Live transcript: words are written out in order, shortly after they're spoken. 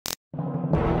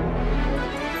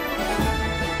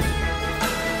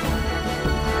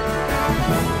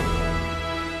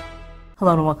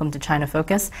Hello and welcome to China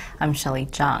Focus. I'm Shelley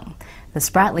Zhang. The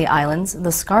Spratly Islands,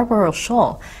 the Scarborough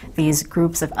Shoal, these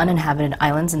groups of uninhabited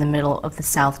islands in the middle of the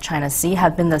South China Sea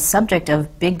have been the subject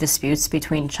of big disputes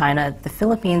between China, the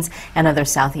Philippines, and other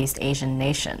Southeast Asian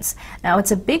nations. Now,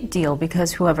 it's a big deal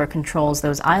because whoever controls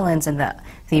those islands and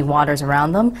the waters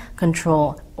around them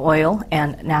control oil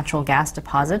and natural gas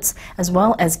deposits, as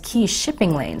well as key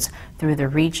shipping lanes through the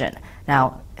region.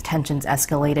 Now, tensions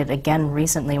escalated again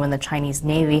recently when the Chinese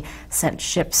Navy sent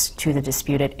ships to the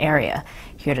disputed area.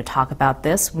 Here to talk about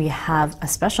this, we have a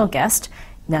special guest.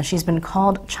 Now, she's been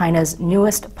called China's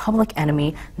newest public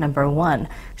enemy #1.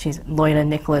 She's Loida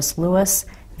Nicolas-Lewis,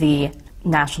 the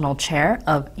national chair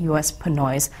of U.S.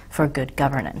 Pinoys for Good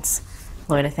Governance.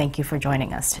 Loida, thank you for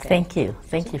joining us today. Thank you.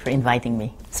 Thank you for inviting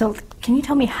me. So, can you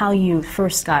tell me how you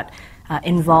first got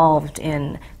involved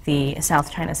in the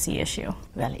South China Sea issue?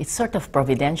 Well, it's sort of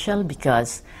providential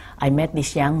because I met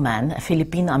this young man, a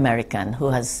Filipino-American who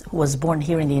was born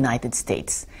here in the United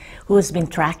States, who has been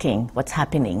tracking what's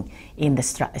happening in the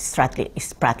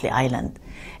Spratly Island.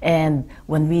 And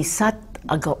when we sat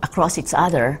across each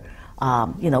other,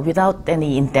 without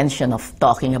any intention of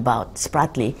talking about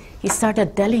Spratly, he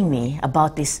started telling me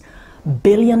about this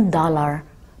billion-dollar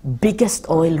biggest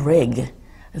oil rig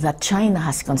that China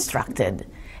has constructed,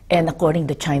 and according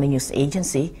to China News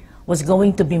Agency, was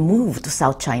going to be moved to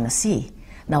South China Sea.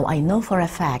 Now, I know for a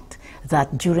fact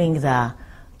that during the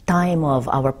time of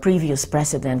our previous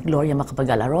president, Gloria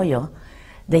Macapagal-Arroyo,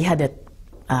 they had an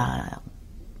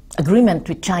agreement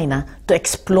with China to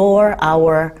explore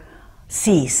our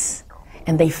seas,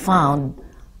 and they found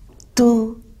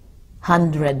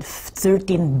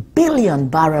 213 billion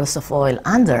barrels of oil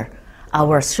under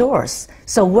our shores.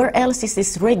 So where else is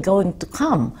this rig going to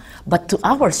come but to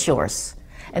our shores?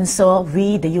 And so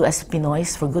we, the U.S.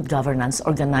 Pinoys for Good Governance,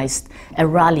 organized a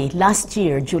rally last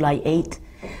year, July 8,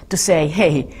 to say,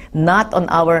 hey, not on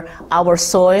our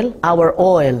soil, our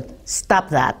oil, stop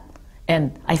that.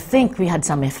 And I think we had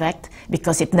some effect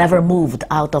because it never moved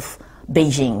out of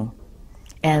Beijing.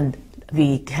 And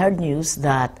we heard news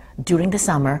that during the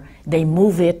summer, they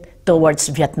move it towards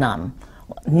Vietnam,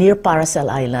 near Paracel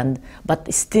Island,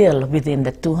 but still within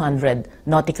the 200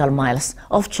 nautical miles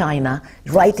of China,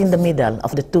 right in the middle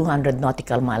of the 200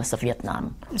 nautical miles of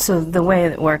Vietnam. So the way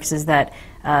it works is that,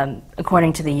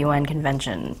 according to the UN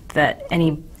Convention, that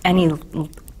any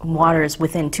waters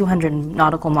within 200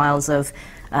 nautical miles of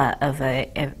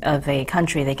a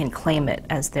country, they can claim it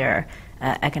as their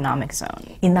economic zone.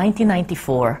 In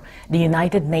 1994, the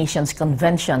United Nations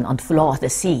Convention on the Law of the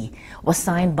Sea was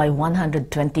signed by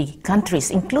 120 countries,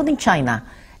 including China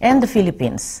and the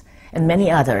Philippines and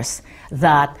many others,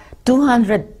 that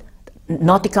 200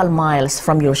 nautical miles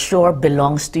from your shore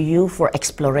belongs to you for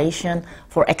exploration,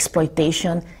 for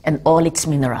exploitation, and all its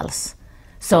minerals.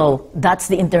 So that's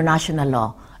the international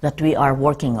law that we are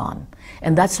working on.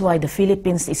 And that's why the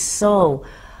Philippines is so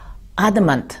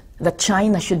adamant that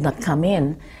China should not come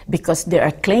in, because they are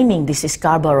claiming these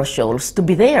Scarborough Shoals to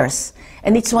be theirs.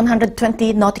 And it's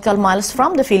 120 nautical miles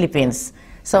from the Philippines.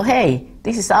 So, hey,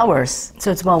 this is ours. So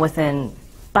it's well within,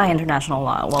 by international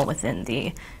law, well within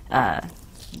the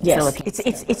Philippines.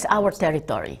 It's our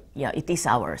territory. Yeah, it is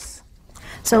ours.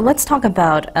 So let's talk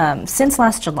about, since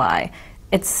last July,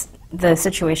 the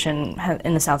situation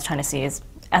in the South China Sea is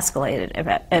escalated,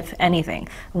 if anything.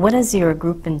 What has your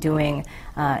group been doing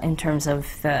in terms of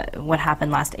what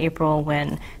happened last April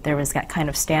when there was that kind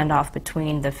of standoff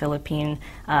between the Philippine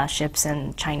ships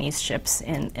and Chinese ships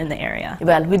in the area?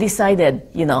 Well, we decided,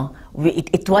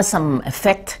 it was some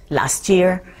effect last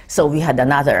year, so we had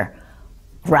another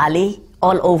rally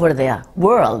all over the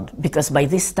world, because by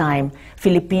this time,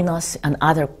 Filipinos and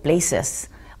other places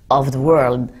of the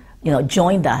world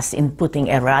joined us in putting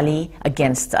a rally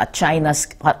against China's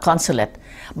consulate.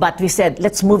 But we said,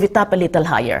 let's move it up a little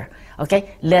higher,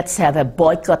 okay? Let's have a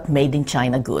boycott made in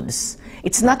China goods.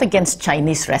 It's not against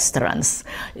Chinese restaurants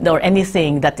or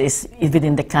anything that is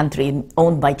within the country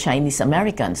owned by Chinese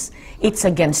Americans. It's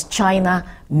against China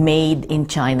made in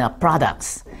China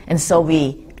products. And so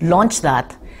we launched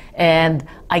that, and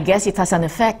I guess it has an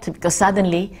effect because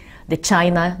suddenly the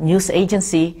China News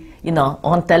Agency,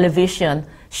 on television,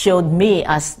 showed me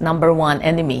as #1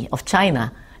 enemy of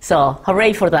China. So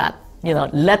hooray for that.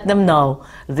 Let them know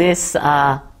this,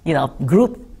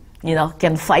 group,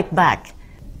 can fight back.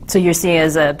 So you're seeing it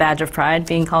as a badge of pride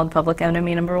being called public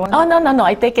enemy #1? Oh, no.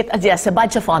 I take it as, yes, a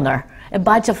badge of honor. A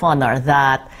badge of honor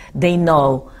that they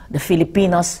know the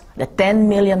Filipinos, the 10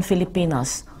 million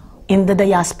Filipinos in the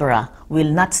diaspora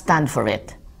will not stand for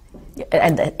it.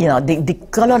 And the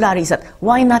corollary is that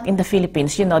why not in the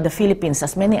Philippines? The Philippines,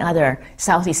 as many other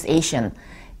Southeast Asian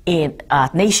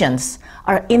nations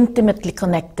are intimately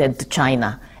connected to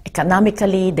China.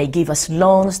 Economically, they give us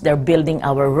loans, they're building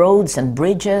our roads and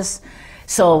bridges.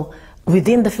 So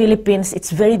within the Philippines,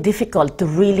 it's very difficult to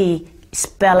really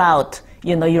spell out,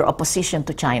 your opposition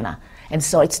to China. And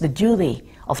so it's the duty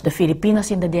of the Filipinos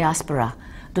in the diaspora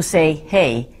to say,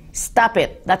 hey, stop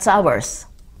it, that's ours.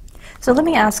 So let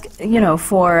me ask,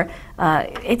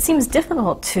 it seems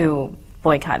difficult to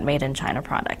boycott made-in-China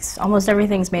products. Almost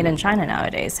everything's made in China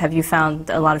nowadays. Have you found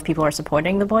a lot of people are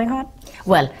supporting the boycott?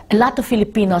 Well, a lot of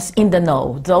Filipinos in the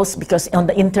know, because on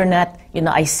the internet,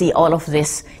 I see all of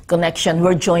this connection.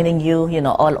 We're joining you,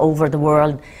 all over the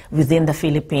world, within the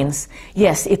Philippines.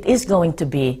 Yes, it is going to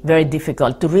be very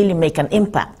difficult to really make an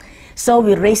impact. So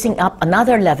we're raising up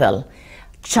another level.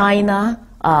 China,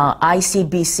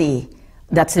 ICBC,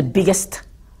 that's the biggest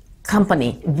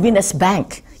company, biggest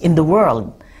bank in the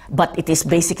world, but it is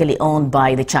basically owned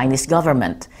by the Chinese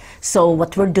government. So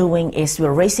what we're doing is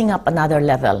we're raising up another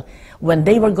level. When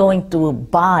they were going to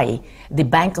buy the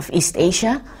Bank of East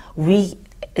Asia, we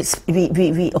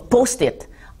opposed it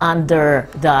under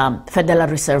the Federal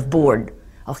Reserve Board,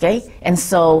 okay? And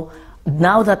so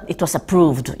now that it was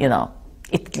approved,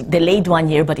 it delayed 1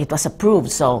 year, but it was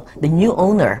approved. So the new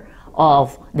owner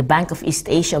of the Bank of East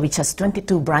Asia, which has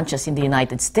 22 branches in the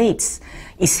United States,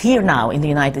 is here now in the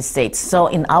United States. So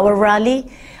in our rally,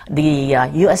 the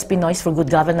U.S. Pinoys for Good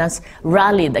Governance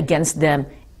rallied against them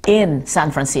in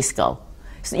San Francisco.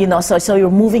 So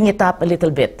you're moving it up a little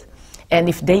bit. And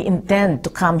if they intend to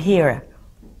come here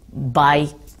by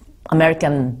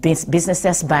American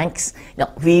businesses, banks,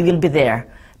 we will be there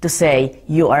to say,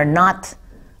 we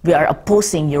are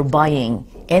opposing your buying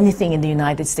anything in the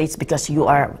United States because you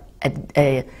are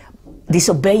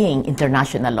disobeying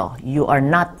international law. You are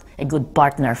not a good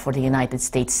partner for the United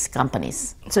States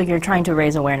companies. So you're trying to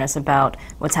raise awareness about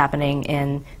what's happening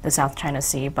in the South China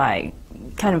Sea by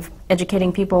kind of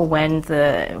educating people when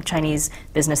the Chinese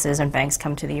businesses and banks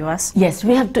come to the U.S.? Yes,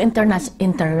 we have to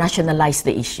internationalize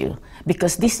the issue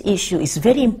because this issue is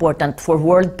very important for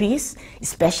world peace,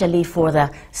 especially for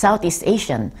the Southeast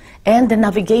Asian, and the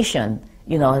navigation.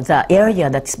 The area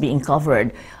that's being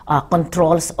covered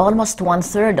controls almost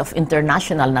 1/3 of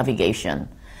international navigation.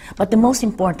 But the most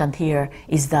important here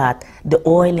is that the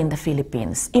oil in the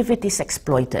Philippines, if it is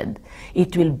exploited,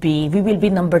 we will be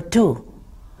number 2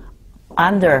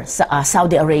 under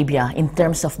Saudi Arabia in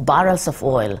terms of barrels of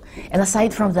oil. And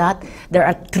aside from that, there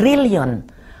are trillion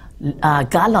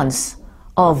gallons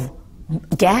of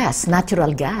gas,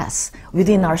 natural gas,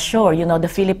 within our shore. The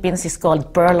Philippines is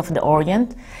called Pearl of the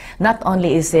Orient. Not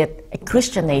only is it a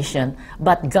Christian nation,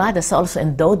 but God has also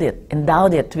endowed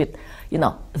it with,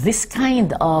 this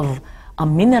kind of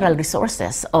mineral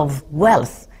resources of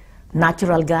wealth,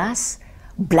 natural gas,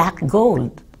 black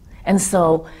gold. And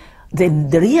so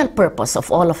the real purpose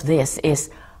of all of this is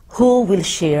who will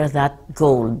share that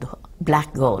gold,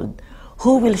 black gold?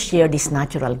 Who will share this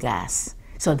natural gas?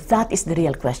 So that is the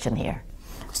real question here.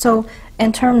 So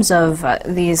in terms of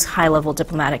these high-level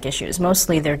diplomatic issues,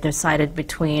 mostly they're decided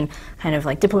between kind of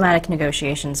like diplomatic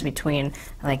negotiations between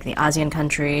like the ASEAN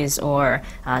countries or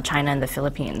China and the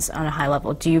Philippines on a high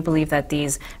level. Do you believe that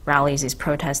these rallies, these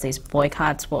protests, these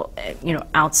boycotts will,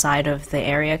 outside of the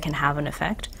area can have an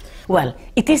effect? Well,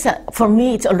 it is for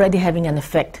me, it's already having an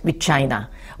effect with China.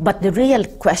 But the real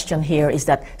question here is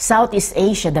that Southeast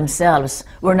Asia themselves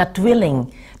were not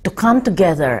willing to come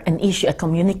together and issue a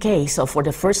communique. So for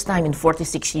the first time in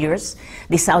 46 years,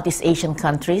 the Southeast Asian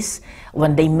countries,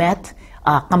 when they met,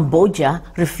 Cambodia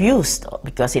refused,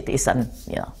 because it is an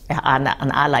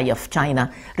ally of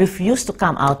China, refused to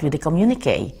come out with a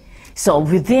communique. So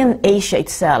within Asia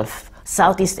itself,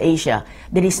 Southeast Asia,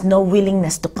 there is no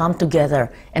willingness to come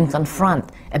together and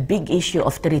confront a big issue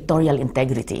of territorial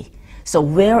integrity. So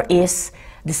where is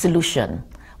the solution?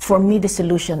 For me, the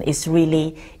solution is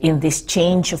really in this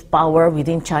change of power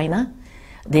within China.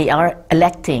 They are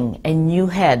electing a new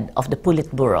head of the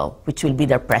Politburo, which will be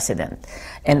their president.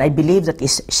 And I believe that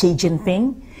is Xi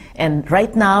Jinping. And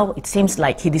right now, it seems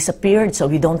like he disappeared, so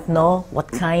we don't know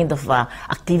what kind of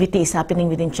activity is happening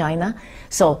within China.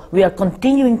 So we are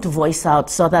continuing to voice out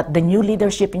so that the new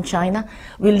leadership in China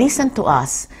will listen to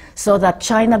us, so that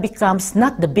China becomes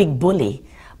not the big bully,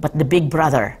 but the big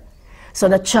brother. So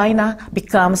that China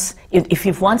becomes, if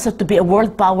it wants it to be a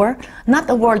world power, not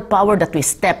a world power that we're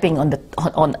stepping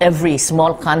on every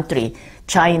small country,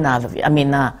 China,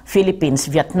 Philippines,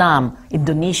 Vietnam,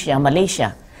 Indonesia,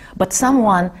 Malaysia, but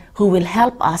someone who will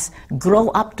help us grow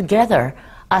up together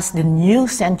as the new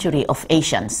century of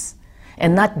Asians,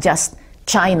 and not just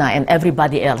China and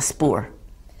everybody else poor.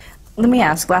 Let me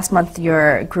ask, last month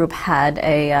your group had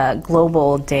a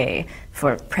global day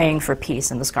for praying for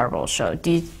peace in the Scarborough Shoal.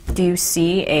 Do you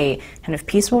see a kind of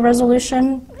peaceful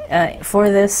resolution for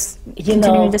this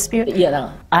continuing dispute?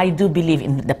 I do believe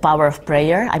in the power of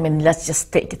prayer. I mean, let's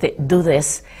just do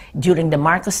this. During the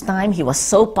Marcos time, he was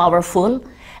so powerful,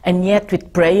 and yet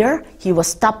with prayer, he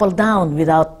was toppled down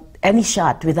without any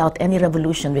shot, without any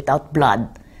revolution, without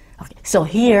blood. Okay. So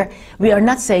here, we are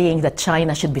not saying that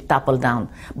China should be toppled down,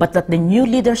 but that the new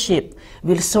leadership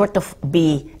will sort of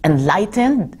be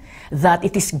enlightened, that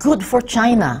it is good for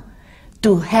China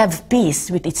to have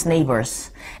peace with its neighbors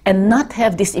and not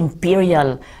have this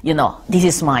imperial, this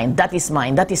is mine, that is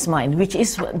mine, that is mine, which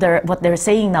is what they're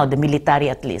saying now, the military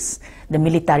at least, the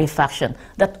military faction,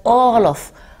 that all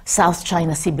of South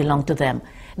China Sea belong to them.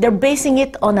 They're basing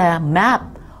it on a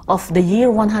map of the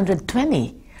year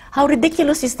 120. How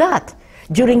ridiculous is that?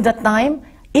 During that time,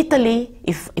 Italy,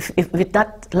 if with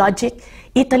that logic,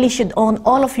 Italy should own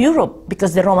all of Europe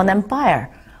because the Roman Empire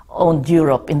owned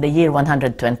Europe in the year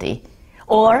 120.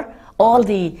 Or all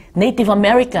the Native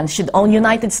Americans should own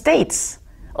United States.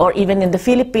 Or even in the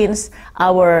Philippines,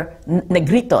 our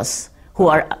Negritos, who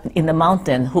are in the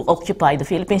mountain, who occupy the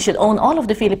Philippines, should own all of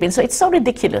the Philippines. So it's so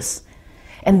ridiculous.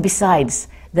 And besides,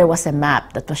 there was a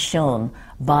map that was shown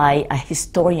by a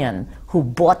historian who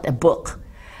bought a book.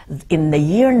 In the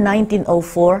year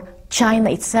 1904, China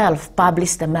itself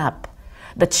published a map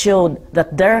that showed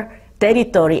that their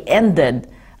territory ended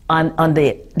on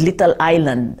the little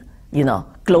island,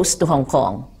 close to Hong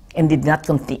Kong, and did not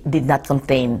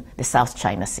contain the South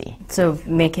China Sea. So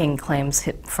making claims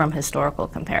from historical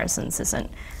comparisons isn't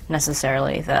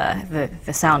necessarily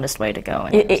the soundest way to go.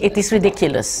 It is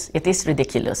ridiculous. It is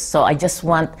ridiculous. So I just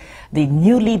want the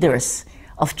new leaders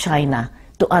of China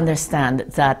to understand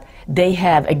that they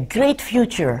have a great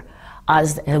future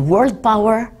as a world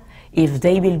power if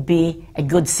they will be a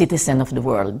good citizen of the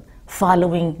world,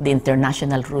 following the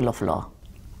international rule of law.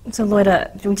 So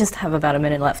Loida, we just have about a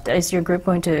minute left. Is your group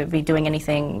going to be doing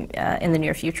anything in the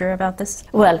near future about this?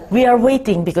 Well, we are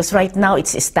waiting because right now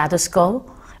it's a status quo.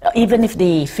 Even if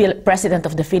the President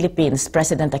of the Philippines,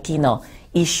 President Aquino,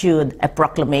 issued a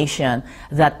proclamation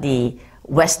that the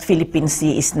West Philippine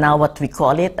Sea is now what we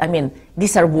call it, I mean,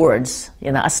 these are words.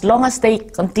 As long as they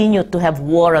continue to have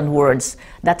war on words,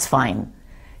 that's fine.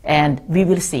 And we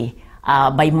will see.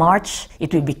 By March,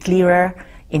 it will be clearer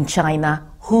in China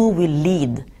who will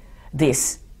lead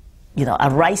this, a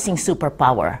rising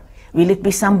superpower. Will it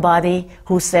be somebody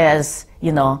who says,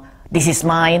 this is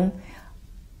mine?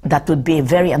 That would be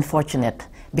very unfortunate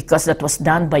because that was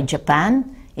done by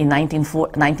Japan in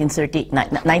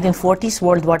 1940s,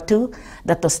 World War II.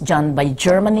 That was done by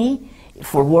Germany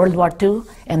for World War II,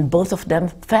 and both of them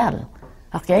fell.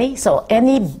 Okay? So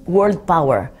any world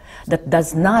power that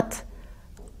does not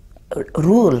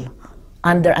rule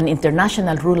under an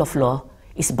international rule of law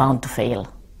is bound to fail.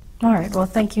 All right. Well,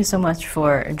 thank you so much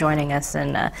for joining us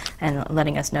and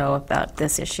letting us know about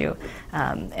this issue.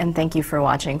 And thank you for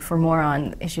watching. For more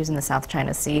on issues in the South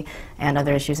China Sea and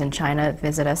other issues in China,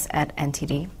 visit us at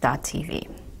ntd.tv.